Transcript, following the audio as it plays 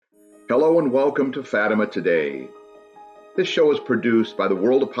Hello and welcome to Fatima Today. This show is produced by the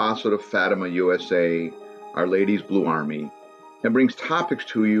World Apostolate of Fatima USA, Our Lady's Blue Army, and brings topics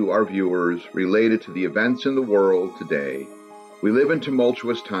to you, our viewers, related to the events in the world today. We live in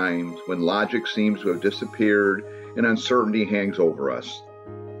tumultuous times when logic seems to have disappeared and uncertainty hangs over us.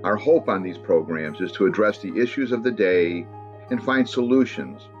 Our hope on these programs is to address the issues of the day and find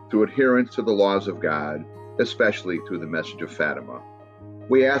solutions through adherence to the laws of God, especially through the message of Fatima.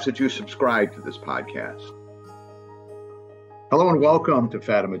 We ask that you subscribe to this podcast. Hello and welcome to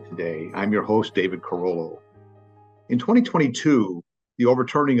Fatima Today. I'm your host, David Carollo. In 2022, the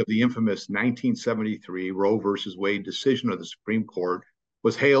overturning of the infamous 1973 Roe v. Wade decision of the Supreme Court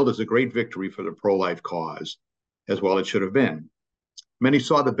was hailed as a great victory for the pro-life cause, as well it should have been. Many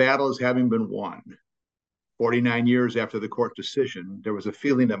saw the battle as having been won. 49 years after the court decision, there was a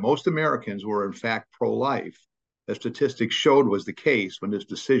feeling that most Americans were in fact pro-life, as statistics showed was the case when this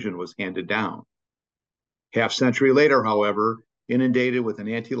decision was handed down. Half-century later, however, inundated with an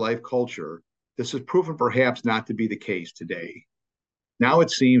anti-life culture, this is proven perhaps not to be the case today. Now it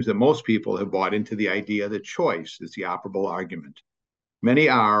seems that most people have bought into the idea that choice is the operable argument. Many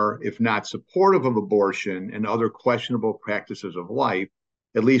are, if not supportive of abortion and other questionable practices of life,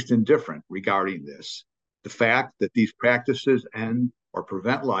 at least indifferent regarding this. The fact that these practices end or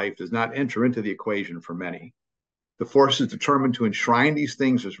prevent life does not enter into the equation for many. The forces determined to enshrine these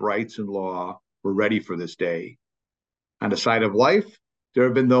things as rights and law were ready for this day. On the side of life, there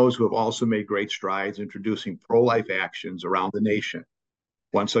have been those who have also made great strides introducing pro-life actions around the nation.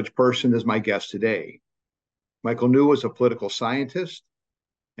 One such person is my guest today. Michael New is a political scientist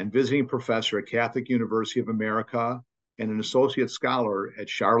and visiting professor at Catholic University of America and an associate scholar at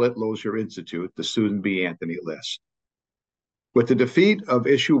Charlotte Lozier Institute, the Susan B. Anthony List. With the defeat of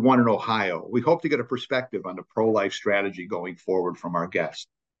Issue 1 in Ohio, we hope to get a perspective on the pro-life strategy going forward from our guest.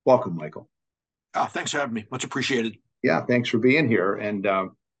 Welcome, Michael. Thanks for having me. Much appreciated. Yeah, thanks for being here. And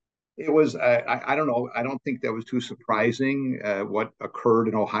it was, I don't know, I don't think that was too surprising what occurred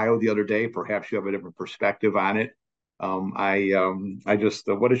in Ohio the other day. Perhaps you have a different perspective on it.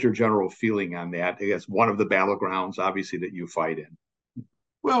 What is your general feeling on that? I guess one of the battlegrounds, obviously, that you fight in.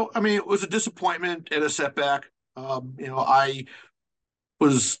 Well, I mean, it was a disappointment and a setback. I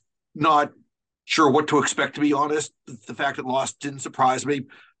was not sure what to expect, to be honest. The fact it lost didn't surprise me. I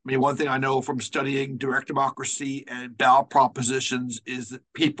mean, one thing I know from studying direct democracy and ballot propositions is that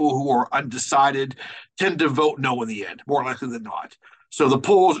people who are undecided tend to vote no in the end, more likely than not. So the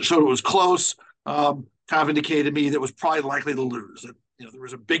polls showed it was close, kind of indicated to me that it was probably likely to lose. There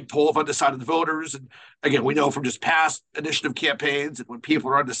was a big poll of undecided voters. And again, we know from just past initiative campaigns that when people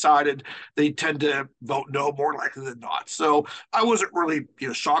are undecided, they tend to vote no more likely than not. So I wasn't really,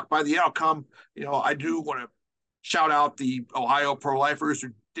 shocked by the outcome. I do want to shout out the Ohio pro-lifers who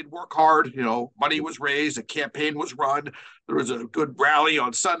did work hard. Money was raised, a campaign was run. There was a good rally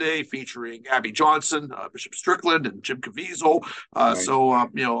on Sunday featuring Abby Johnson, Bishop Strickland, and Jim Caviezel. Right. So,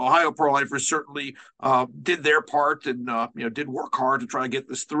 Ohio pro-lifers certainly did their part and, did work hard to try to get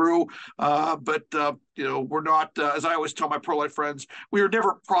this through. But we're not, as I always tell my pro-life friends, we are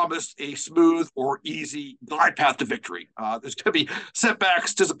never promised a smooth or easy glide path to victory. There's going to be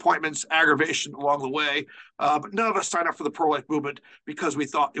setbacks, disappointments, aggravation along the way. But none of us signed up for the pro-life movement because we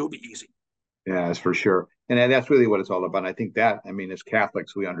thought it would be easy. Yeah, that's for sure. And that's really what it's all about. I think that, as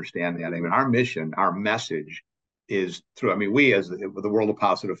Catholics, we understand that. Our mission, our message is through, we as the World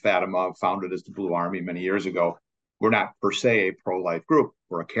Apostolate of Fatima, founded as the Blue Army many years ago, we're not per se a pro-life group.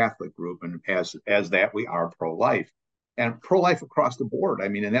 We're a Catholic group. And as that, we are pro-life. And pro-life across the board.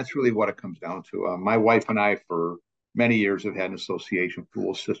 And that's really what it comes down to. My wife and I, for many years, have had an association,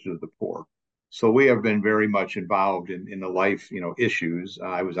 Fool Sisters of the Poor. So we have been very much involved in the life, issues.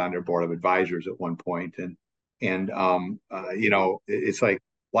 I was on their board of advisors at one point, and it's like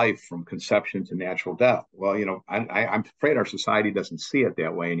life from conception to natural death. Well, I'm afraid our society doesn't see it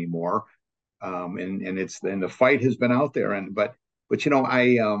that way anymore, and the fight has been out there. But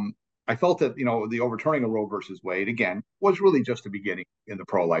I felt that the overturning of Roe versus Wade again was really just the beginning in the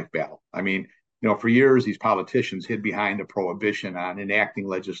pro-life battle. For years, these politicians hid behind a prohibition on enacting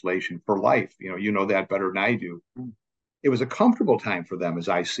legislation for life. You know that better than I do. It was a comfortable time for them, as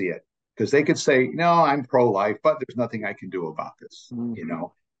I see it, because they could say, no, I'm pro-life, but there's nothing I can do about this,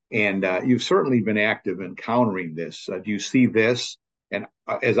 And you've certainly been active in countering this. Do you see this, and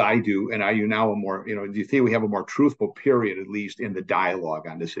as I do, and are you now do you think we have a more truthful period, at least in the dialogue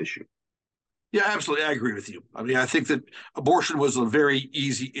on this issue? Yeah, absolutely. I agree with you. I think that abortion was a very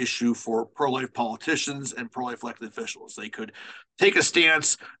easy issue for pro-life politicians and pro-life elected officials. They could take a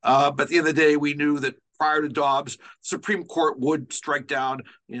stance, but at the end of the day, we knew that prior to Dobbs, the Supreme Court would strike down,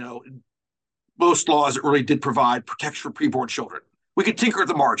 most laws that really did provide protection for preborn children. We could tinker at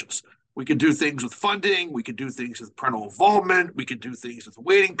the margins. We could do things with funding. We could do things with parental involvement. We could do things with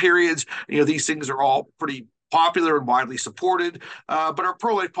waiting periods. These things are all pretty popular and widely supported. But our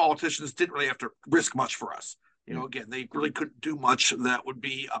pro-life politicians didn't really have to risk much for us. Again, they really couldn't do much that would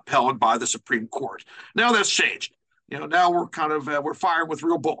be upheld by the Supreme Court. Now that's changed. Now we're firing with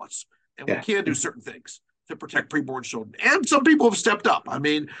real bullets, and we can do certain things to protect preborn children. And some people have stepped up. I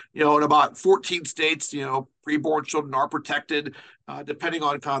mean, in about 14 states, preborn children are protected. Depending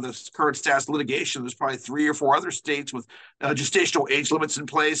on kind of the current status of litigation, there's probably 3 or 4 other states with gestational age limits in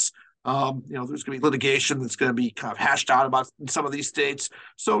place. There's going to be litigation that's going to be kind of hashed out about in some of these states.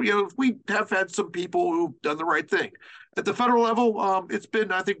 So, we have had some people who've done the right thing. At the federal level, it's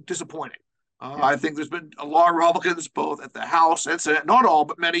been, I think, disappointing. I think there's been a lot of Republicans, both at the House and Senate, not all,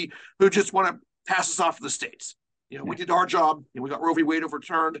 but many, who just want to pass us off to the states. We did our job. We got Roe v. Wade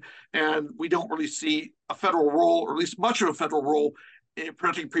overturned, and we don't really see a federal role, or at least much of a federal role, in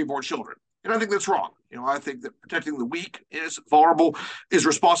protecting preborn children. And I think that's wrong. I think that protecting the weak, innocent, vulnerable is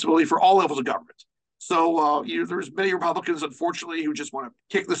responsibility for all levels of government. So there's many Republicans, unfortunately, who just want to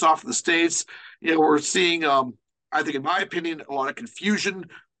kick this off to the states. We're seeing, I think, in my opinion, a lot of confusion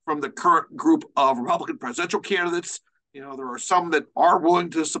from the current group of Republican presidential candidates. There are some that are willing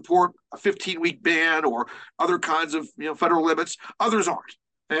to support a 15-week ban or other kinds of, federal limits. Others aren't.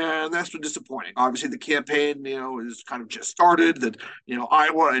 And that's been disappointing. Obviously, the campaign, is kind of just started. That,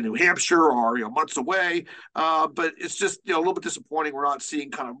 Iowa and New Hampshire are, months away. But it's just, a little bit disappointing. We're not seeing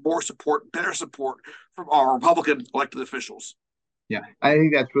kind of more support, better support from our Republican elected officials. Yeah, I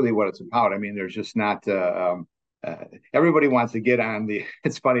think that's really what it's about. I mean, there's just not. Everybody wants to get on the.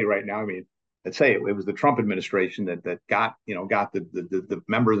 It's funny right now. I mean, let's say it was the Trump administration that got the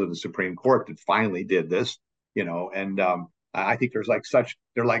members of the Supreme Court that finally did this. And I think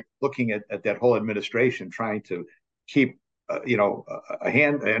they're like looking at that whole administration, trying to keep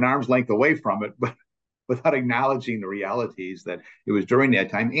an arm's length away from it, but without acknowledging the realities that it was during that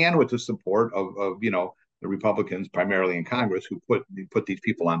time, and with the support of the Republicans, primarily in Congress, who put these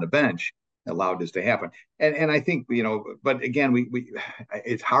people on the bench, allowed this to happen. And I think, but again, we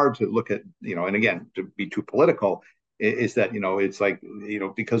it's hard to look at, and again, to be too political, is that, it's like,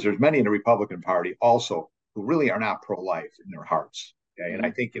 because there's many in the Republican Party also who really are not pro-life in their hearts. Okay? And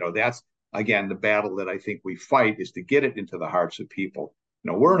I think, that's, again, the battle that I think we fight, is to get it into the hearts of people.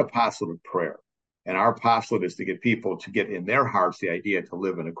 We're an apostolate of prayer, and our apostolate is to get people to get in their hearts the idea to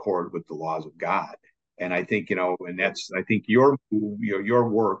live in accord with the laws of God. And I think, and that's, I think your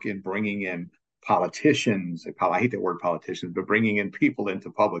work in bringing in politicians, I hate that word politicians, but bringing in people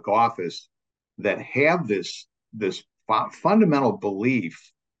into public office that have this fundamental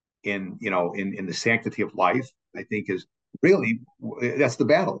belief in the sanctity of life, I think is really, that's the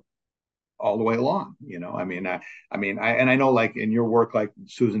battle all the way along. I know, like in your work, like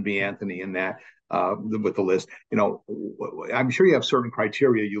Susan B. Anthony and that, with the list, I'm sure you have certain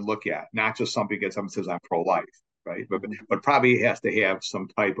criteria you look at, not just somebody gets up and says I'm pro-life, right? But probably has to have some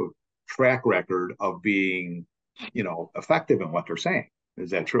type of track record of being, effective in what they're saying.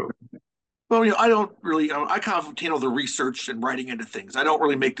 Is that true? Well, I don't really, I kind of handle the research and writing into things. I don't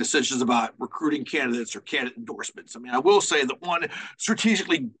really make decisions about recruiting candidates or candidate endorsements. I mean, I will say that one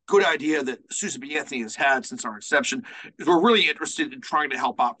strategically good idea that Susan B. Anthony has had since our inception is we're really interested in trying to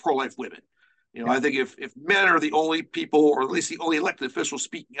help out pro-life women. I think if men are the only people, or at least the only elected officials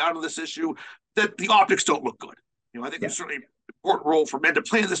speaking out on this issue, that the optics don't look good. I think there's certainly an important role for men to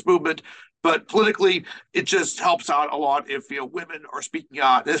play in this movement, but politically, it just helps out a lot if women are speaking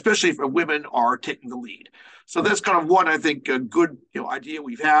out, especially if women are taking the lead. So that's kind of one, I think, a good idea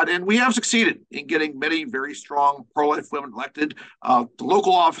we've had, and we have succeeded in getting many very strong pro-life women elected to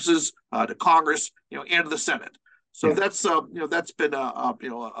local offices, to Congress, and to the Senate. So that's been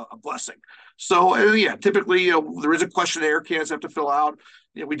a blessing. So typically there is a questionnaire candidates have to fill out.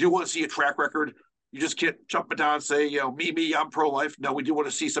 We do want to see a track record. You just can't jump it down and say, me, I'm pro-life. No, we do want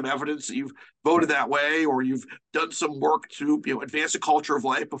to see some evidence that you've voted that way, or you've done some work to advance the culture of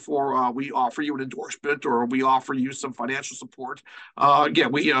life before we offer you an endorsement, or we offer you some financial support. I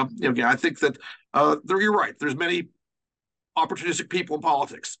think that you're right. There's many opportunistic people in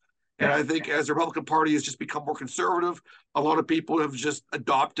politics. And I think as the Republican Party has just become more conservative, a lot of people have just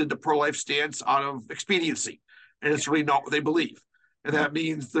adopted the pro-life stance out of expediency. And it's really not what they believe. And that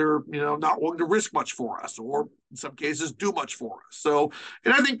means they're, not willing to risk much for us, or in some cases do much for us. So,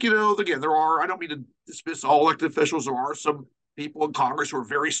 and I think, again, I don't mean to dismiss all elected officials. There are some people in Congress who are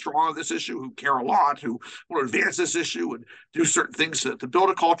very strong on this issue, who care a lot, who want to advance this issue and do certain things to build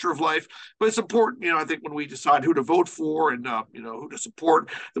a culture of life. But it's important, I think when we decide who to vote for and, who to support,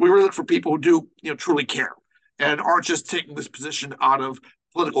 that we really look for people who do, truly care and aren't just taking this position out of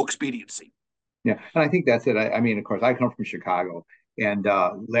political expediency. Yeah, and I think that's it. I mean, of course, I come from Chicago, and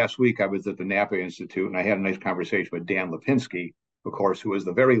last week I was at the Napa Institute, and I had a nice conversation with Dan Lipinski, of course, who was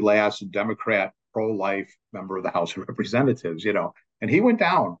the very last Democrat pro-life member of the House of Representatives, and he went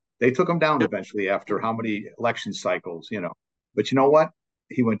down. They took him down eventually after how many election cycles, But you know what?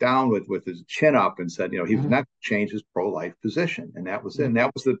 He went down with his chin up and said, he was not going to change his pro-life position, and that was it. And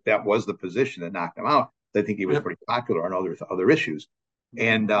that was the position that knocked him out. I think he was pretty popular on other issues.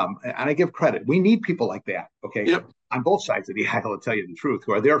 And I give credit. We need people like that, okay, on both sides of the aisle, to tell you the truth,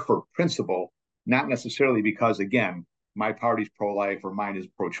 who are there for principle, not necessarily because, again, my party's pro-life or mine is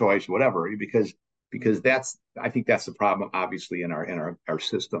pro-choice, whatever, because I think that's the problem, obviously, in our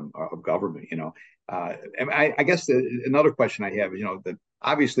system of government, And I guess another question I have is, that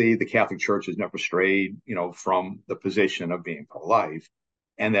obviously the Catholic Church has never strayed, from the position of being pro-life,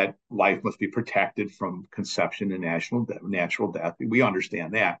 and that life must be protected from conception and natural death. We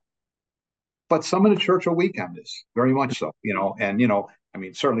understand that. But some in the church are weak on this, very much so, and, I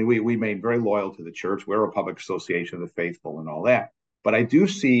mean, certainly we remain very loyal to the church. We're a public association of the faithful and all that. But I do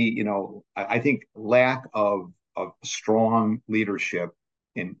see, I think lack of strong leadership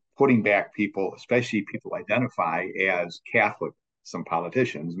in putting back people, especially people identify as Catholic, some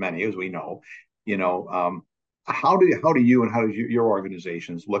politicians, many, as we know, how do you and how do your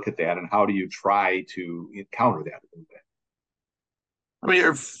organizations look at that, and how do you try to counter that a little bit? I mean,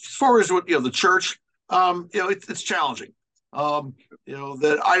 as far as what the church, it's challenging.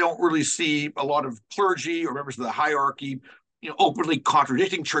 That I don't really see a lot of clergy or members of the hierarchy, openly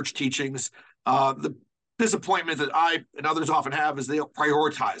contradicting church teachings. The disappointment that I and others often have is they don't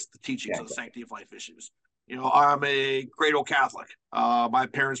prioritize the teachings of the sanctity of life issues. I'm a cradle Catholic. My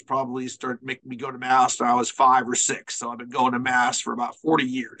parents probably started making me go to Mass when I was 5 or 6. So I've been going to Mass for about 40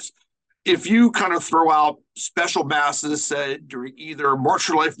 years. If you kind of throw out special Masses said during either March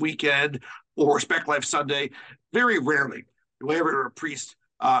for Life weekend or Respect Life Sunday, very rarely do I ever hear a priest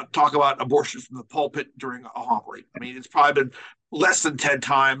talk about abortion from the pulpit during a homily. I mean, it's probably been less than 10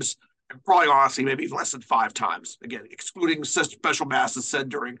 times, and probably honestly maybe less than 5 times. Again, excluding special Masses said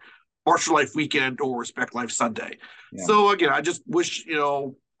during March for Life weekend or Respect Life Sunday. Yeah. So again, I just wish,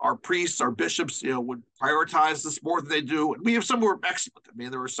 our priests, our bishops, would prioritize this more than they do. And we have some who are excellent. I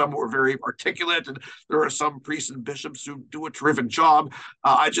mean, there are some who are very articulate, and there are some priests and bishops who do a terrific job.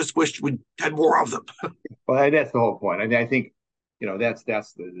 I just wish we had more of them. Well, that's the whole point. I mean, I think, that's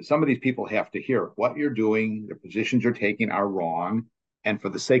some of these people have to hear what you're doing, the positions you're taking are wrong, and for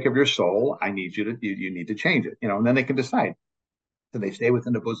the sake of your soul, I need you need to change it. And then they can decide, do they stay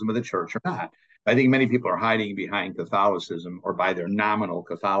within the bosom of the church or not? I think many people are hiding behind Catholicism or by their nominal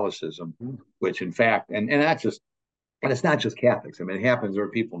Catholicism, which in fact, and it's not just Catholics. I mean, it happens. There are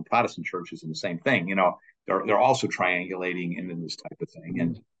people in Protestant churches in the same thing. They're also triangulating into this type of thing,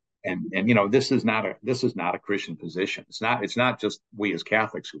 and this is not a Christian position. It's not just we as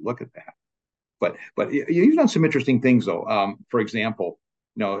Catholics who look at that. But you've done some interesting things though. For example,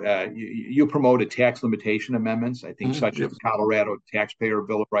 you promoted tax limitation amendments, I think, such as Colorado Taxpayer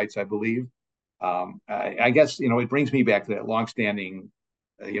Bill of Rights, I believe. I guess, it brings me back to that longstanding,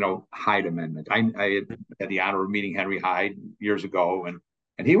 Hyde Amendment. I had the honor of meeting Henry Hyde years ago,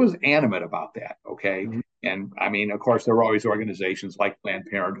 and he was animate about that. Okay. And I mean, of course, there were always organizations like Planned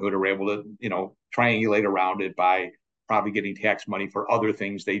Parenthood who were able to, triangulate around it by probably getting tax money for other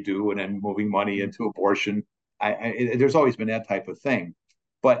things they do and then moving money into abortion. There's always been that type of thing.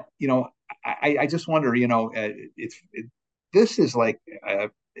 But, I just wonder, this is like,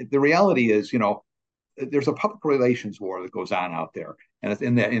 the reality is, there's a public relations war that goes on out there, and it's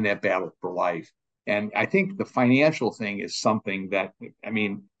in that battle for life. And I think the financial thing is something that, I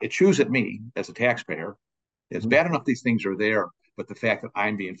mean, it chews at me as a taxpayer. It's bad enough these things are there, but the fact that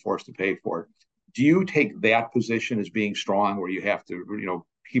I'm being forced to pay for it. Do you take that position as being strong, where you have to,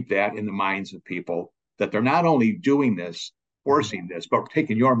 keep that in the minds of people, that they're not only doing this, forcing this, but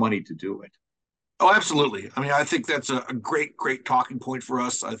taking your money to do it? Oh, absolutely. I mean, I think that's a great talking point for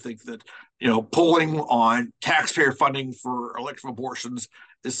us. I think that, pulling on taxpayer funding for elective abortions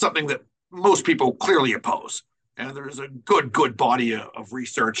is something that most people clearly oppose. And there's a good body of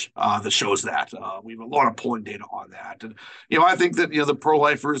research that shows that. We have a lot of polling data on that. And, I think that, the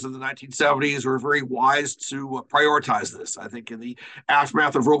pro-lifers in the 1970s were very wise to prioritize this. I think in the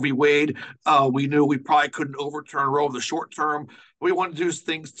aftermath of Roe v. Wade, we knew we probably couldn't overturn Roe in the short term. We wanted to do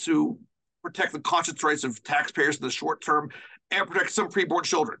things to protect the conscience rights of taxpayers in the short term and protect some preborn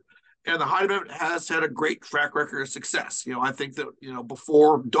children. And the Hyde Amendment has had a great track record of success. I think that,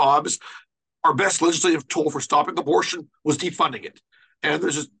 before Dobbs, our best legislative tool for stopping abortion was defunding it. And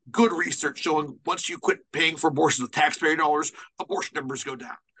there's just good research showing once you quit paying for abortion with taxpayer dollars, abortion numbers go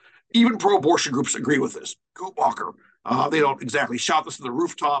down. Even pro-abortion groups agree with this. Guttmacher, they don't exactly shout this to the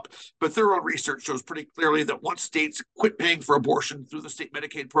rooftop, but their own research shows pretty clearly that once states quit paying for abortion through the state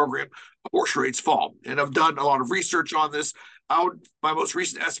Medicaid program, abortion rates fall. And I've done a lot of research on this. My most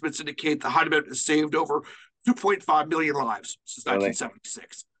recent estimates indicate the Hyde Amendment has saved over 2.5 million lives since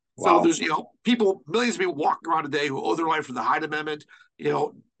 1976. Wow. So there's, millions of people walking around today who owe their life to the Hyde Amendment.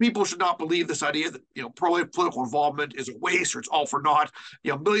 People should not believe this idea that, pro-life political involvement is a waste or it's all for naught.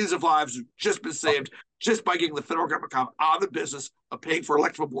 Millions of lives have just been saved just by getting the federal government out of the business of paying for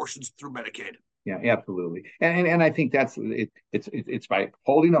elective abortions through Medicaid. Yeah, absolutely. And I think that's it's by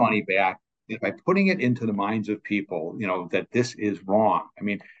holding the money back, by putting it into the minds of people, that this is wrong. I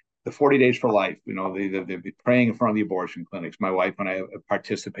mean, the 40 Days for Life, they've been praying in front of the abortion clinics. My wife and I have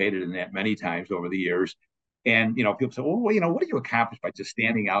participated in that many times over the years. And, people say, well, what do you accomplish by just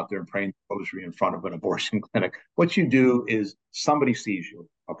standing out there and praying the rosary in front of an abortion clinic? What you do is somebody sees you.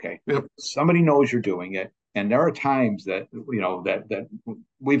 Okay. Yep. Somebody knows you're doing it. And there are times that, that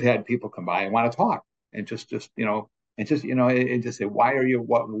we've had people come by and want to talk and just say, why are you,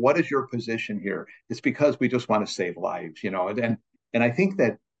 what is your position here? It's because we just want to save lives, and I think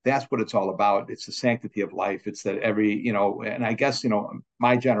that's what it's all about. It's the sanctity of life. It's that and I guess,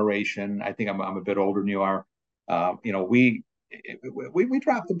 my generation, I think I'm a bit older than you are. We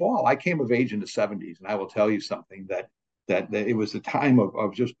dropped the ball. I came of age in the 70s, and I will tell you something that it was a time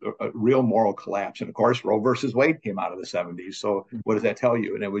of just a real moral collapse. And of course, Roe versus Wade came out of the 70s. So what does that tell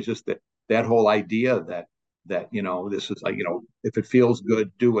you? And it was just that whole idea that this is like, if it feels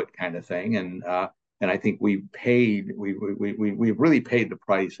good, do it kind of thing. And I think we really paid the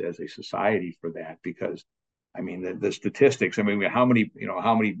price as a society for that, because I mean, the statistics, I mean, how many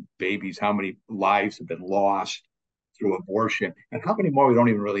babies, how many lives have been lost through abortion, and how many more we don't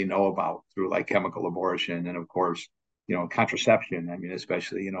even really know about through like chemical abortion. And of course, contraception. I mean,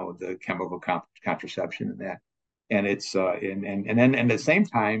 especially, the chemical contraception and that. And it's, and then at the same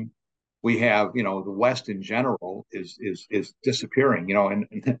time, we have, the West in general is disappearing, and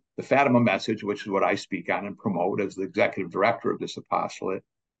the Fatima message, which is what I speak on and promote as the executive director of this apostolate.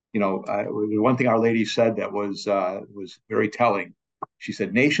 One thing Our Lady said that was very telling. She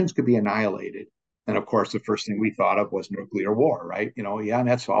said, nations could be annihilated. And of course, the first thing we thought of was nuclear war, right? And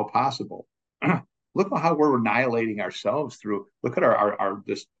that's all possible. Look at how we're annihilating ourselves look at our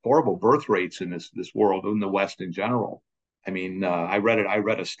this horrible birth rates in this world, in the West in general. I mean, I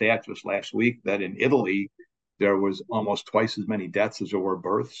read a stat just last week that in Italy, there was almost twice as many deaths as there were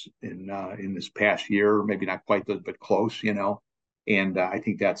births in this past year, maybe not quite, but close, And I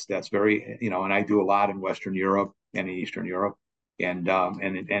think that's very, and I do a lot in Western Europe and in Eastern Europe, and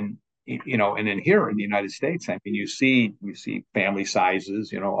then here in the United States, I mean, you see family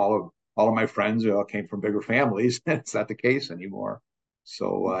sizes, all of my friends came from bigger families. It's not the case anymore.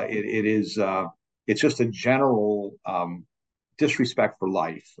 So it's just a general disrespect for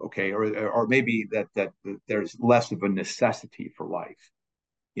life, okay, or maybe that there's less of a necessity for life,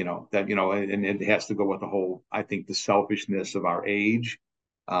 and it has to go with the whole, I think, the selfishness of our age.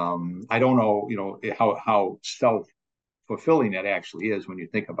 I don't know, how self-fulfilling that actually is when you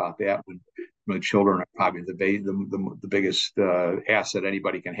think about that. When children are probably the biggest asset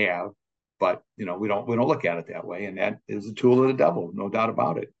anybody can have, but we don't look at it that way, and that is a tool of the devil, no doubt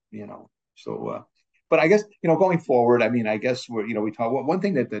about it. So. But I guess, going forward, I mean, I guess we talk. One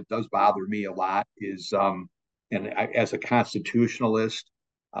thing that does bother me a lot is, as a constitutionalist,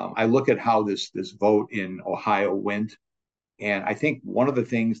 I look at how this vote in Ohio went, and I think one of the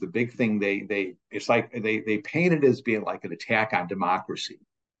things, the big thing, it's like they paint it as being like an attack on democracy,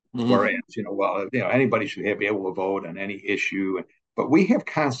 whereas anybody should be able to vote on any issue, but we have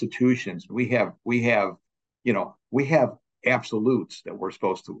constitutions, we have absolutes that we're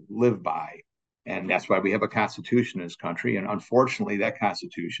supposed to live by. And that's why we have a constitution in this country. And unfortunately, that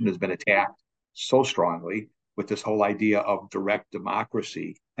constitution has been attacked so strongly with this whole idea of direct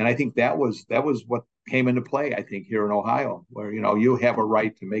democracy. And I think that was what came into play, I think, here in Ohio, where, you have a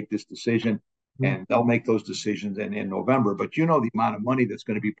right to make this decision, and they'll make those decisions in November. But the amount of money that's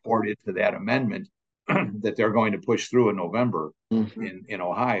going to be poured into that amendment that they're going to push through in November in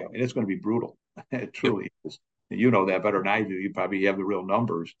Ohio. And it's going to be brutal. It truly is. You know that better than I do. You probably have the real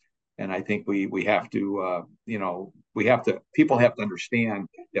numbers. And I think we have to, people have to understand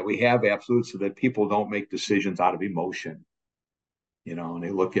that we have absolutes so that people don't make decisions out of emotion, and they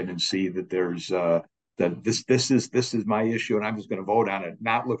look in and see that there's that this is my issue, and I'm just going to vote on it,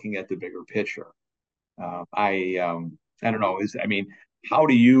 not looking at the bigger picture. I don't know. How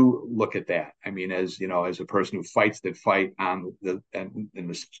do you look at that? I mean, as you know, as a person who fights that fight on in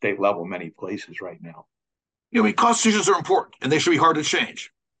the state level, many places right now. Constitutions are important and they should be hard to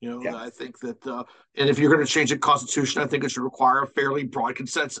change. Yeah. I think that, and if you're going to change a constitution, I think it should require a fairly broad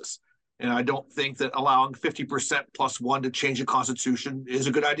consensus. And I don't think that allowing 50% plus one to change a constitution is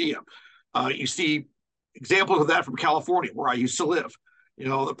a good idea. You see examples of that from California, where I used to live.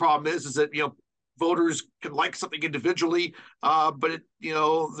 The problem is that, voters can like something individually, but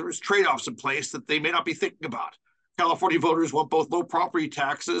there's trade-offs in place that they may not be thinking about. California voters want both low property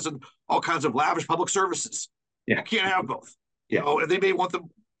taxes and all kinds of lavish public services. Yeah. You can't have both. Yeah. And they may want them,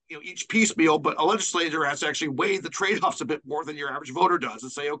 each piecemeal, but a legislator has to actually weigh the trade-offs a bit more than your average voter does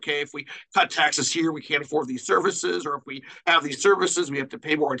and say, okay, if we cut taxes here, we can't afford these services, or if we have these services, we have to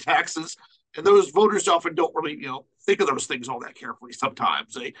pay more in taxes. And those voters often don't really, think of those things all that carefully.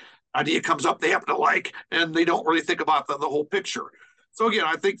 Sometimes an idea comes up they happen to like, and they don't really think about the whole picture. So again,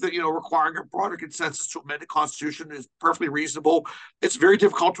 I think that, requiring a broader consensus to amend the Constitution is perfectly reasonable. It's very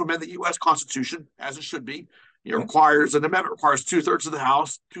difficult to amend the U.S. Constitution, as it should be. An amendment requires 2/3 of the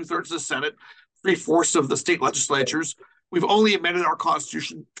House, 2/3 of the Senate, 3/4 of the state legislatures. We've only amended our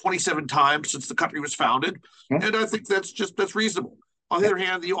Constitution 27 times since the country was founded. And I think that's reasonable. On the other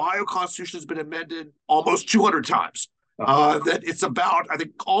hand, the Ohio Constitution has been amended almost 200 times. That it's about, I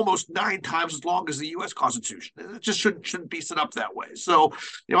think, almost 9 times as long as the U.S. Constitution. It just shouldn't be set up that way. So,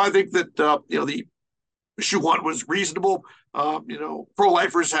 I think that, the issue one was reasonable.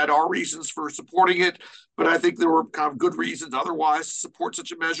 Pro-lifers had our reasons for supporting it, but I think there were kind of good reasons otherwise to support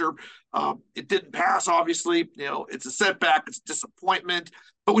such a measure. It didn't pass, obviously. It's a setback, it's a disappointment,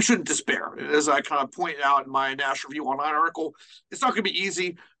 but we shouldn't despair. As I kind of pointed out in my National Review Online article, it's not going to be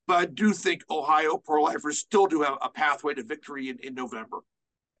easy, but I do think Ohio pro-lifers still do have a pathway to victory in November.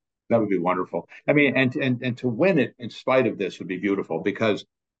 That would be wonderful. I mean, and to win it in spite of this would be beautiful, because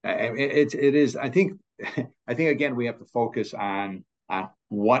it is. I think again we have to focus on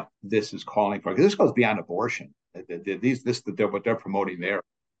what this is calling for, because this goes beyond abortion. What they're promoting there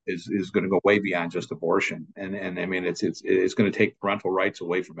is going to go way beyond just abortion, and I mean it's going to take parental rights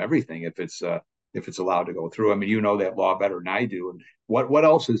away from everything if it's allowed to go through. I mean, that law better than I do. And what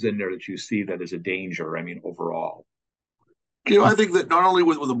else is in there that you see that is a danger? I mean, overall. I think that not only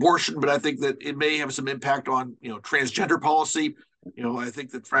with abortion, but I think that it may have some impact on, transgender policy. I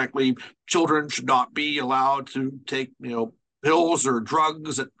think that, frankly, children should not be allowed to take, pills or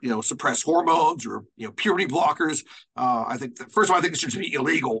drugs that, suppress hormones or, puberty blockers. I think that, first of all, I think it should be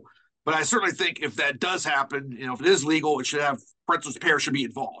illegal. But I certainly think if that does happen, if it is legal, it should have parental care should be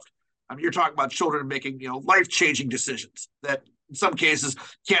involved. I mean, you're talking about children making, life-changing decisions that in some cases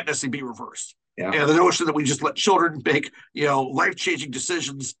can't necessarily be reversed. Yeah. And the notion that we just let children make, life-changing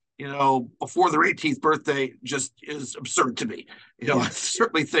decisions, before their 18th birthday just is absurd to me. I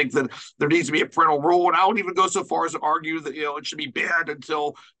certainly think that there needs to be a parental rule, and I wouldn't even go so far as to argue that, it should be banned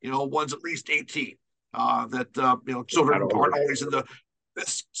until, one's at least 18. Children aren't always in the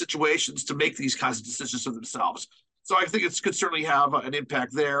best situations to make these kinds of decisions for themselves. So I think it could certainly have an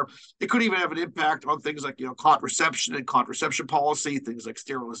impact there. It could even have an impact on things like, contraception and contraception policy, things like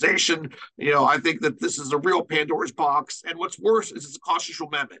sterilization. I think that this is a real Pandora's box. And what's worse is it's a constitutional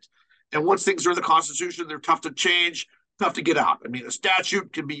amendment. And once things are in the Constitution, they're tough to change, tough to get out. I mean, a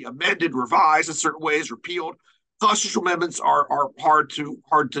statute can be amended, revised in certain ways, repealed. Constitutional amendments are hard to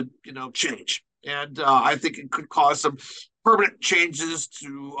change. And I think it could cause some permanent changes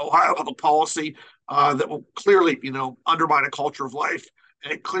to Ohio public policy that will clearly, undermine a culture of life,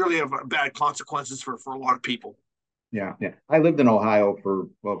 and clearly have bad consequences for a lot of people. Yeah. I lived in Ohio for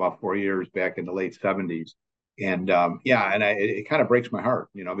about 4 years back in the late 70s, and it kind of breaks my heart,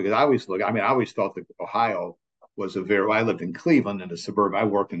 because I always thought that Ohio was I lived in Cleveland, in the suburb. I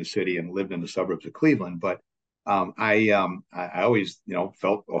worked in the city and lived in the suburbs of Cleveland, but I always,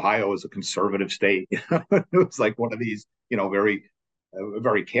 felt Ohio was a conservative state. It was like one of these,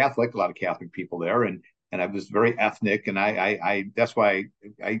 very Catholic, a lot of Catholic people there, and I was very ethnic, and I that's why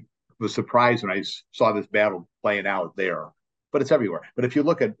I was surprised when I saw this battle playing out there. But it's everywhere. But if you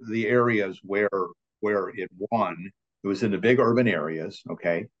look at the areas where it won, it was in the big urban areas,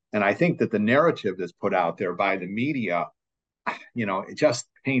 okay? And I think that the narrative that's put out there by the media, it just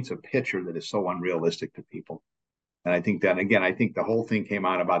paints a picture that is so unrealistic to people. And I think that, again, the whole thing came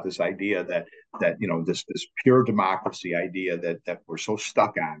out about this idea that this pure democracy idea that we're so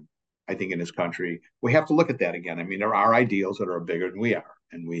stuck on, I think, in this country. We have to look at that again. I mean, there are ideals that are bigger than we are,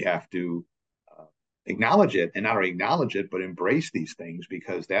 and we have to acknowledge it, and not only acknowledge it, but embrace these things,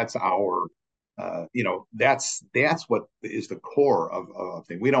 because that's our That's what is the core of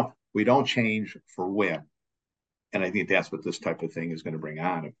thing. We don't change for win. And I think that's what this type of thing is going to bring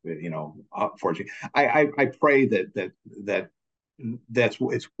on. Unfortunately, I pray that's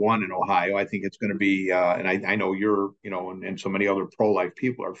it's one in Ohio. I think it's going to be, and I know you're, and so many other pro-life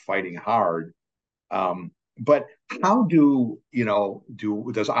people are fighting hard. But how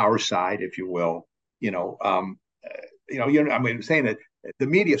does our side, if you will, I mean, saying that the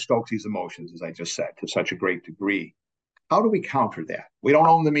media stokes these emotions, as I just said, to such a great degree. How do we counter that? We don't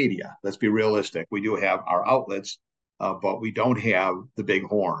own the media. Let's be realistic. We do have our outlets, but we don't have the big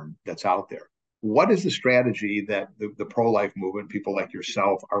horn that's out there. What is the strategy that the pro-life movement, people like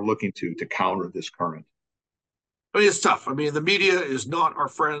yourself, are looking to counter this current? I mean, it's tough. I mean, the media is not our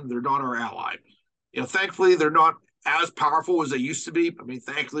friend. They're not our ally. Thankfully, they're not as powerful as they used to be. I mean,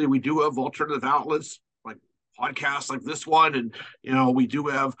 thankfully, we do have alternative outlets like podcasts like this one, and we do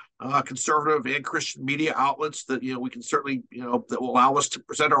have conservative and Christian media outlets that we can certainly that will allow us to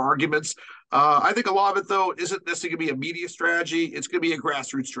present our arguments. I think a lot of it though isn't necessarily going to be a media strategy. It's going to be a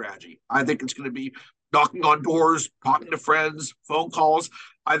grassroots strategy. I think it's going to be knocking on doors, talking to friends, phone calls.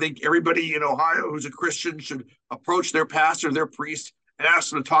 I think everybody in Ohio who's a Christian should approach their pastor, their priest, and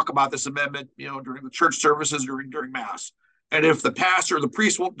ask them to talk about this amendment, during the church services, during mass. And if the pastor or the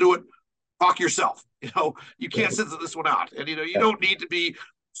priest won't do it, talk yourself. You can't sit this one out. And you don't need to be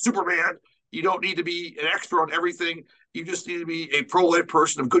Superman. You don't need to be an expert on everything. You just need to be a pro-life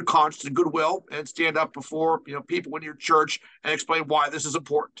person of good conscience and goodwill, and stand up before people in your church and explain why this is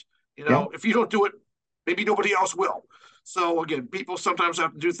important. If you don't do it, maybe nobody else will. So again, people sometimes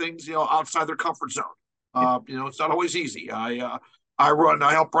have to do things outside their comfort zone. It's not always easy. I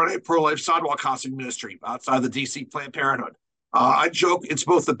help run a pro-life sidewalk housing ministry outside the DC Planned Parenthood. I joke it's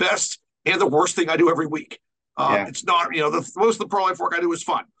both the best and the worst thing I do every week. It's not, most of the pro-life work I do is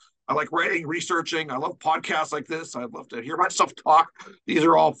fun. I like writing, researching. I love podcasts like this. I love to hear myself talk. These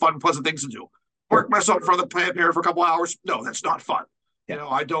are all fun, pleasant things to do. Work myself in front of the Planned Parenthood for a couple of hours. No, that's not fun.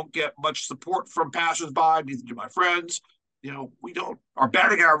 I don't get much support from passersby, neither do my friends. Our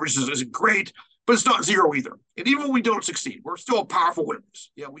batting average isn't great, but it's not zero either. And even when we don't succeed, we're still a powerful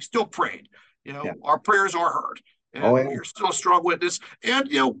witness. We still prayed. Our prayers are heard. And you're still a strong witness.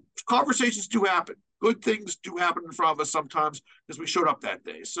 And, conversations do happen. Good things do happen in front of us sometimes because we showed up that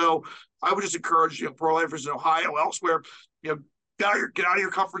day. So I would just encourage, pro-lifers in Ohio, elsewhere, get out of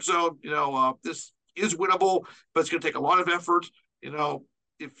your comfort zone. This is winnable, but it's going to take a lot of effort.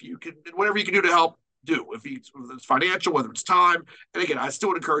 If you can, whatever you can do to help, do. Whether it's financial, whether it's time. And again, I still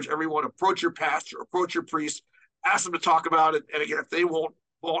would encourage everyone, approach your pastor, approach your priest, ask them to talk about it. And again, if they won't,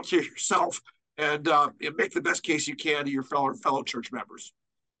 volunteer yourself and make the best case you can to your fellow church members.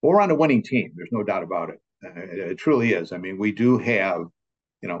 We're on a winning team. There's no doubt about it. It truly is. I mean, we do have,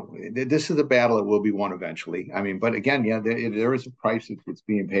 this is a battle that will be won eventually. I mean, but again, there is a price that's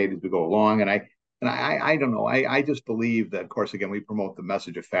being paid as we go along. And I don't know. I just believe that, of course, again, we promote the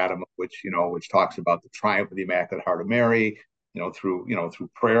message of Fatima, which talks about the triumph of the Immaculate Heart of Mary, through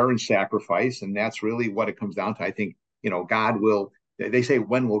prayer and sacrifice. And that's really what it comes down to. I think, God will, they say,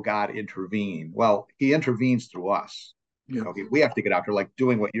 when will God intervene? Well, he intervenes through us. We have to get out there, like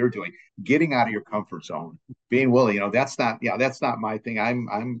doing what you're doing, getting out of your comfort zone, being willing. That's not my thing.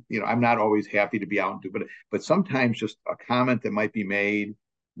 I'm not always happy to be out and do, but sometimes just a comment that might be made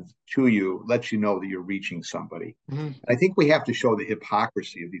to you lets you know that you're reaching somebody. Mm-hmm. I think we have to show the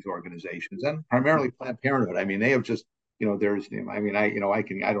hypocrisy of these organizations, and primarily Planned Parenthood. I mean, they have just, I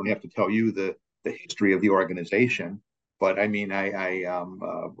don't have to tell you the history of the organization. But I mean,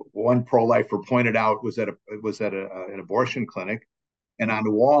 one pro-lifer pointed out was at an abortion clinic, and on the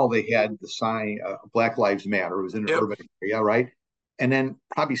wall they had the sign "Black Lives Matter." It was in an urban area, right? And then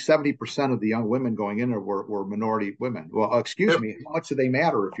probably 70% of the young women going in there were minority women. Well, excuse me, how much do they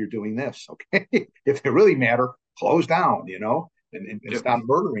matter if you're doing this? Okay, if they really matter, close down, and stop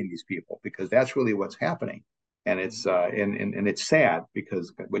murdering these people, because that's really what's happening. And it's and it's sad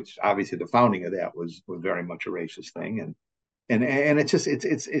because, which obviously the founding of that was very much a racist thing, and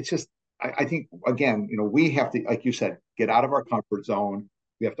it's just I think, again, we have to, like you said, get out of our comfort zone.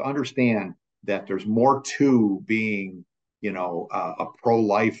 We have to understand that there's more to being a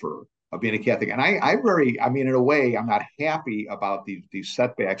pro-lifer, of being a Catholic. And I mean, in a way, I'm not happy about these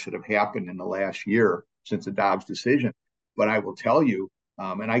setbacks that have happened in the last year since the Dobbs decision, but I will tell you.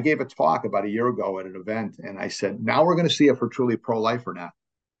 And I gave a talk about a year ago at an event, and I said, now we're going to see if we're truly pro-life or not.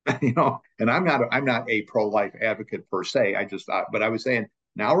 And I'm not a pro-life advocate per se. But I was saying,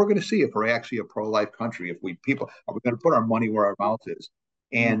 now we're going to see if we're actually a pro-life country. If are we going to put our money where our mouth is?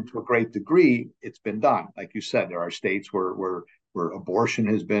 And to a great degree, it's been done. Like you said, there are states where abortion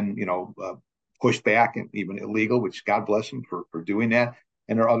has been, pushed back and even illegal, which God bless them for doing that.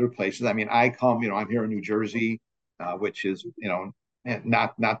 And there are other places. I mean, I'm here in New Jersey, which is,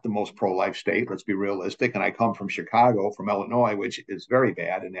 not the most pro-life state. Let's be realistic. And I come from Chicago, from Illinois, which is very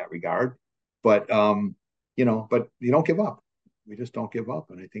bad in that regard. But but you don't give up. We just don't give up,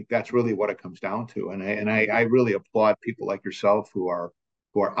 and I think that's really what it comes down to. And I really applaud people like yourself who are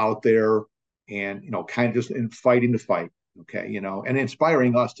out there and kind of just in fighting the fight, okay, and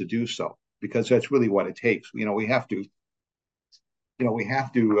inspiring us to do so, because that's really what it takes. We have to, we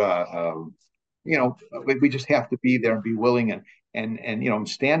just have to be there and be willing and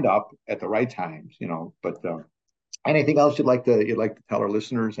stand up at the right times. But anything else you'd like to tell our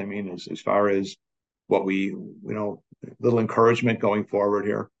listeners? I mean, as far as what we, little encouragement going forward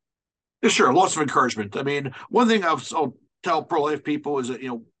here. Yeah, sure, lots of encouragement. I mean, one thing I'll tell pro-life people is that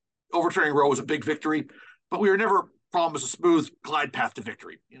overturning Roe was a big victory, but we were never promised a smooth glide path to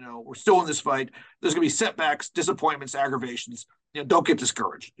victory. We're still in this fight. There's going to be setbacks, disappointments, aggravations. Don't get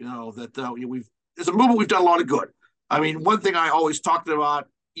discouraged. As a movement, we've done a lot of good. I mean, one thing I always talked about,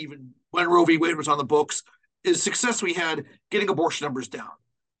 even when Roe v. Wade was on the books, is success we had getting abortion numbers down.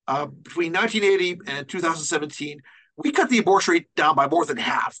 Between 1980 and 2017, we cut the abortion rate down by more than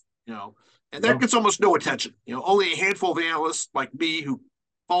half. And that gets almost no attention. Only a handful of analysts like me who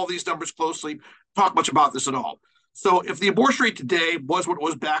follow these numbers closely talk much about this at all. So if the abortion rate today was what it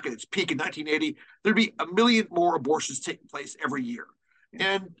was back at its peak in 1980, there'd be 1 million more abortions taking place every year.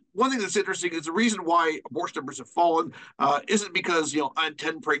 And one thing that's interesting is the reason why abortion numbers have fallen isn't because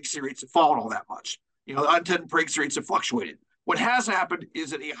unintended pregnancy rates have fallen all that much. The unintended pregnancy rates have fluctuated. What has happened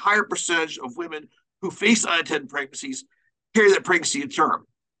is that a higher percentage of women who face unintended pregnancies carry that pregnancy to term.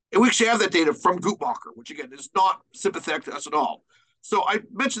 And we actually have that data from Guttmacher, which again is not sympathetic to us at all. So I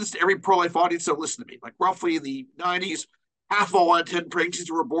mentioned this to every pro-life audience, so listen to me. Like roughly in the 90s, half of all unintended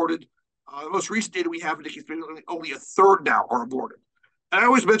pregnancies were aborted. The most recent data we have indicates only a third now are aborted. And I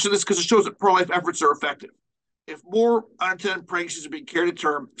always mention this because it shows that pro-life efforts are effective. If more unintended pregnancies are being carried to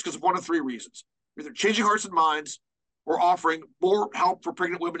term, it's because of one of three reasons. We're either changing hearts and minds, we're offering more help for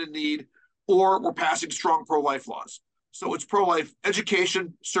pregnant women in need, or we're passing strong pro-life laws. So it's pro-life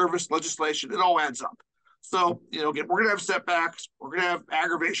education, service, legislation. It all adds up. So, again, we're going to have setbacks. We're going to have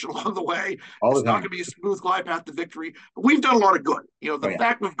aggravation along the way. It's not going to be a smooth glide path to victory. But we've done a lot of good. The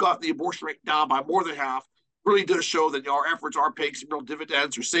fact we've got the abortion rate down by more than half really does show that our efforts are paying some real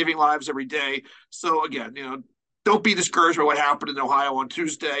dividends. We're saving lives every day. So, again, don't be discouraged by what happened in Ohio on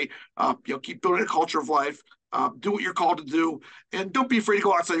Tuesday. Keep building a culture of life. Do what you're called to do, and don't be afraid to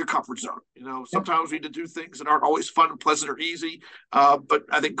go outside your comfort zone. Sometimes we need to do things that aren't always fun and pleasant or easy, but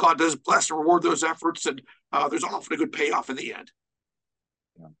I think God does bless and reward those efforts, and there's often a good payoff in the end.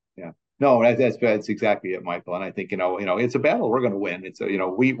 Yeah. No, that's exactly it, Michael. And I think it's a battle we're going to win. It's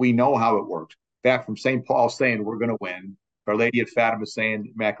we know how it works. Back from St. Paul saying we're going to win. Our Lady of Fatima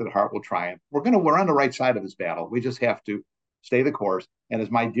saying Immaculate Heart will triumph. We're on the right side of this battle. We just have to stay the course. And as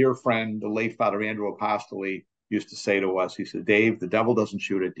my dear friend, the late Father Andrew Apostoli, used to say to us, he said, Dave, the devil doesn't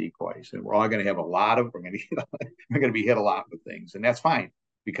shoot at decoys. And we're all going to have we're going to be hit a lot with things. And that's fine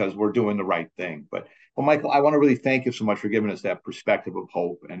because we're doing the right thing. But, well, Michael, I want to really thank you so much for giving us that perspective of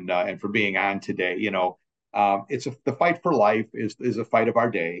hope and for being on today. The fight for life is a fight of our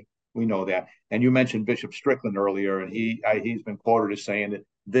day. We know that. And you mentioned Bishop Strickland earlier, and he's been quoted as saying that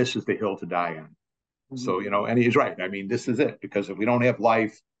this is the hill to die on. So, and he's right. I mean, this is it, because if we don't have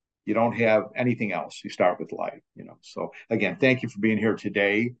life, you don't have anything else. You start with life, So again, thank you for being here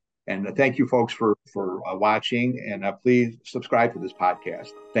today. And thank you folks for watching, and please subscribe to this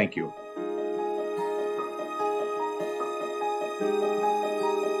podcast. Thank you.